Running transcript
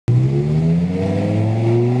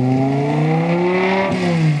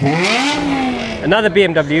Another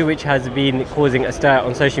BMW which has been causing a stir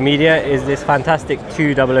on social media is this fantastic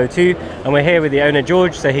 2002, and we're here with the owner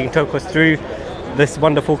George, so he can talk us through this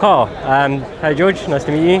wonderful car. Hi George, nice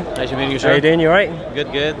to meet you. Nice to meet you, sir. How are you doing? You alright?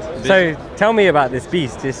 Good, good. Busy. So tell me about this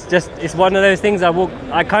beast. It's one of those things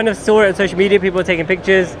I kind of saw it on social media, people taking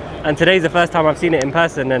pictures, and today's the first time I've seen it in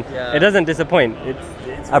person, and it doesn't disappoint.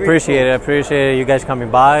 I appreciate it. I appreciate you guys coming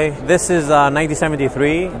by. This is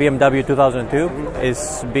 1973 BMW 2002.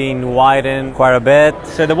 It's been widened quite a bit.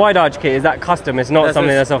 So the wide arch kit, is that custom? It's not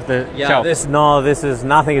something that's off the shelf? This is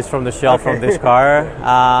nothing is from the shelf from this car.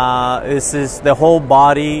 This is the whole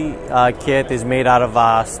body kit is made out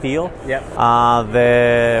of steel. Yep.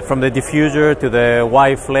 From the diffuser to the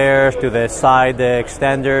white flares to the side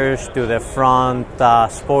extenders to the front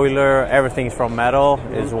spoiler, everything's from metal.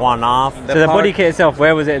 Is one off. So the body kit itself,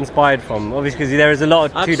 where was it inspired from? Obviously, because there is a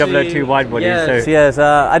lot of 2002 wide bodies. Yes.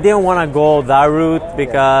 I didn't want to go that route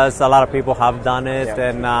because a lot of people have done it,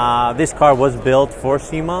 and this car was built for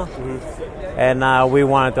SEMA, and we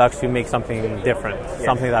wanted to actually make something different,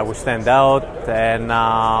 something that would stand out. And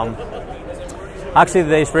actually,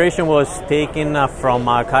 the inspiration was taken from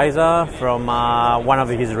Kaisa, from one of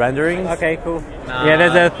his renderings. Okay, cool. Yeah,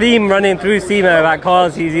 there's a theme running through SEMA about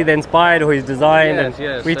cars he's either inspired or he's designed.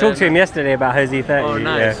 We talked to him yesterday about his E30. Oh,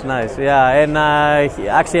 nice. Nice, yeah. And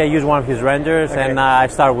actually, I used one of his renders, and I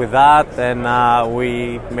started with that, and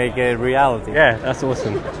we make it reality. Yeah, that's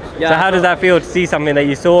awesome. So how does that feel to see something that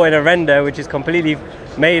you saw in a render, which is completely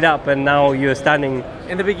made up, and now you're standing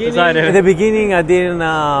in the beginning? In the beginning, I didn't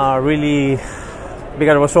really,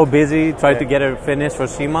 because I was so busy trying to get it finished for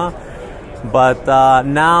SEMA. But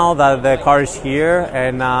now that the car is here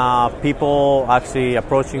and people actually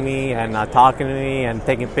approaching me and talking to me and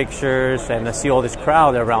taking pictures, and I see all this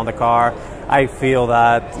crowd around the car, I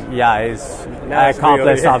I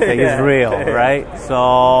accomplished something. It's real, right?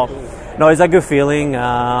 So no, it's a good feeling.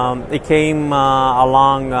 It came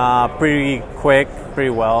along pretty quick, pretty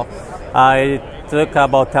well. It took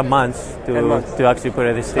about 10 months to actually put it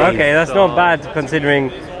at this stage. Okay, that's not bad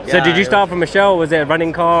considering. So did you start from a shell? Was it a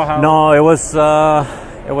running car? No, it was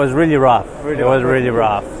really rough. It was really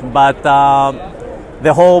rough. But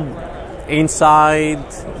the whole inside,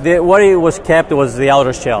 what it was kept was the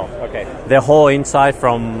outer shell. Okay. The whole inside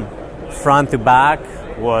from front to back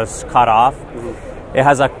was cut off. It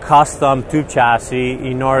has a custom tube chassis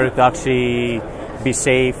in order to actually be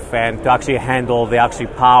safe and to actually handle the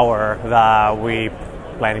power that we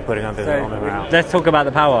planning putting on the ground. Let's talk about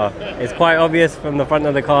the power. It's quite obvious from the front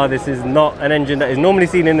of the car, this is not an engine that is normally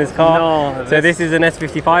seen in this car. No, so this is an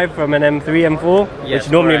S55 from an M3, M4, which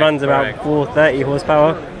normally runs about 430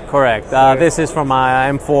 horsepower. Correct. This is from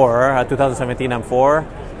my M4, 2017 M4.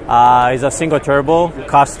 It's a single turbo,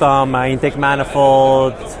 custom intake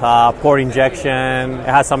manifold, port injection. It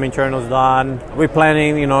has some internals done. We're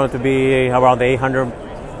planning, to be around the 800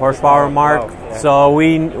 horsepower mark. Wow. Yeah. So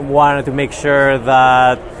we wanted to make sure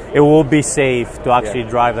that it will be safe to actually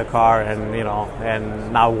drive the car and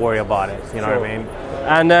and not worry about it. You know what I mean?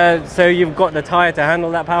 And so you've got the tire to handle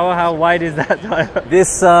that power. How wide is that tire?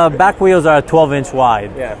 This back wheels are 12-inch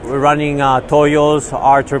wide. Yeah. We're running Toyo's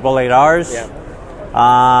R888Rs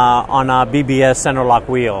on a BBS center lock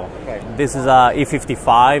wheel. Okay. This is a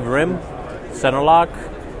E55 rim center lock.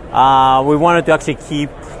 We wanted to actually keep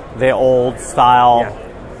the old style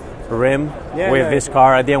rim with this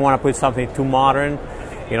car. I didn't want to put something too modern.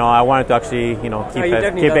 I wanted to actually keep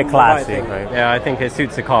it classy. Right? Yeah, I think it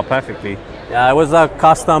suits the car perfectly. Yeah, it was a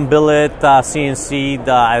custom billet CNC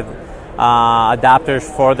adapters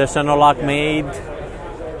for the center lock made.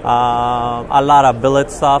 A lot of billet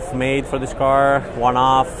stuff made for this car, one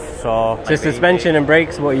off. So suspension and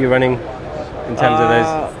brakes, what are you running in terms of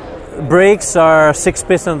those? Brakes are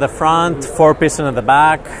 6-piston at the front, 4-piston at the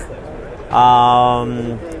back.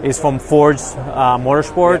 It's from Ford's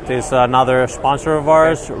Motorsport. It's another sponsor of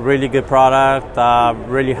ours. Really good product.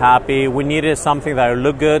 Really happy. We needed something that would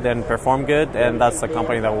look good and perform good, and that's the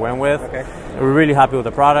company that we went with. Okay. We're really happy with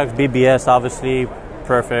the product. BBS, obviously,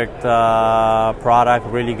 perfect product.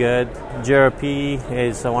 Really good. JRP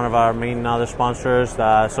is one of our main other sponsors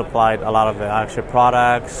that supplied a lot of the actual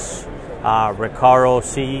products. Recaro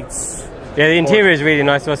seats. Yeah, the interior is really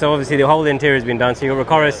nice. So obviously the whole interior has been done. So you got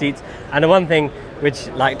Recaro seats, and the one thing which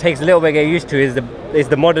takes a little bit to get used to is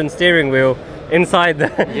the modern steering wheel inside the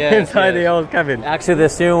the old cabin. Actually, the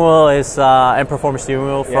steering wheel is M-Performance steering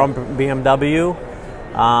wheel from BMW.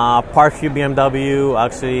 Parkview BMW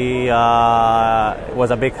actually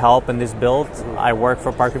was a big help in this build. I work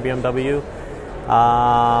for Parkview BMW.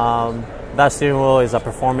 That steering wheel is a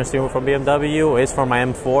performance steering wheel from BMW. It's for my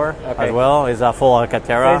M4 as well. It's a full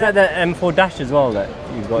Alcantara. So is that the M4 dash as well that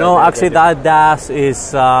you've got? No, actually that dash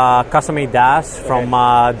is custom-made dash from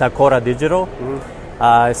Dakota Digital.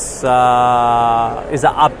 It's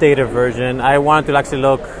an updated version. I wanted to actually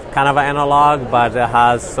look kind of analog, but it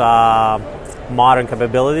has modern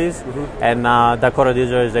capabilities, and Dakota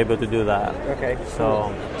Digital is able to do that. Okay.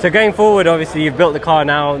 So going forward, obviously you've built the car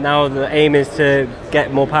now. Now the aim is to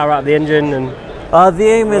get more power out of the engine, and the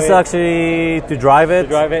aim is actually to drive it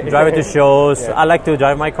to shows. I like to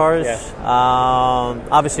drive my cars.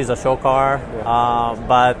 Obviously, it's a show car,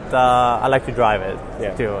 but I like to drive it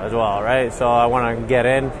too as well, right? So I want to get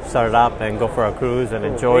in, start it up, and go for a cruise and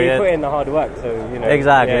enjoy it. You put in the hard work, so you know.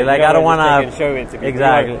 Exactly. Like I don't want to show it to people.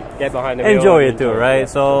 Exactly. Get behind the wheel. Enjoy it too, right?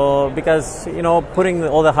 So because putting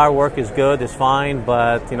all the hard work is good, it's fine,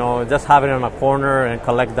 but just have it in a corner and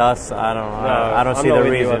collect dust. I don't see the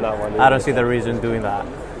reason. I don't see the reason doing that.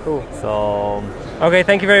 Cool. So okay,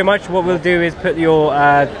 thank you very much. What we'll do is put your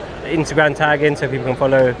Instagram tag in so people can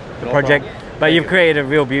follow the project. But you've created a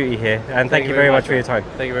real beauty here, and thank you very much for your time.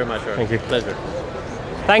 Thank you very much. Thank you. Pleasure.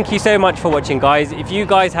 Thank you so much for watching, guys. If you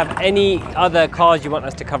guys have any other cars you want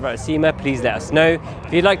us to cover at SEMA, please let us know.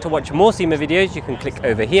 If you'd like to watch more SEMA videos, you can click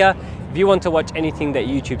over here. If you want to watch anything that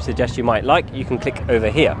YouTube suggests you might like, you can click over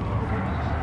here.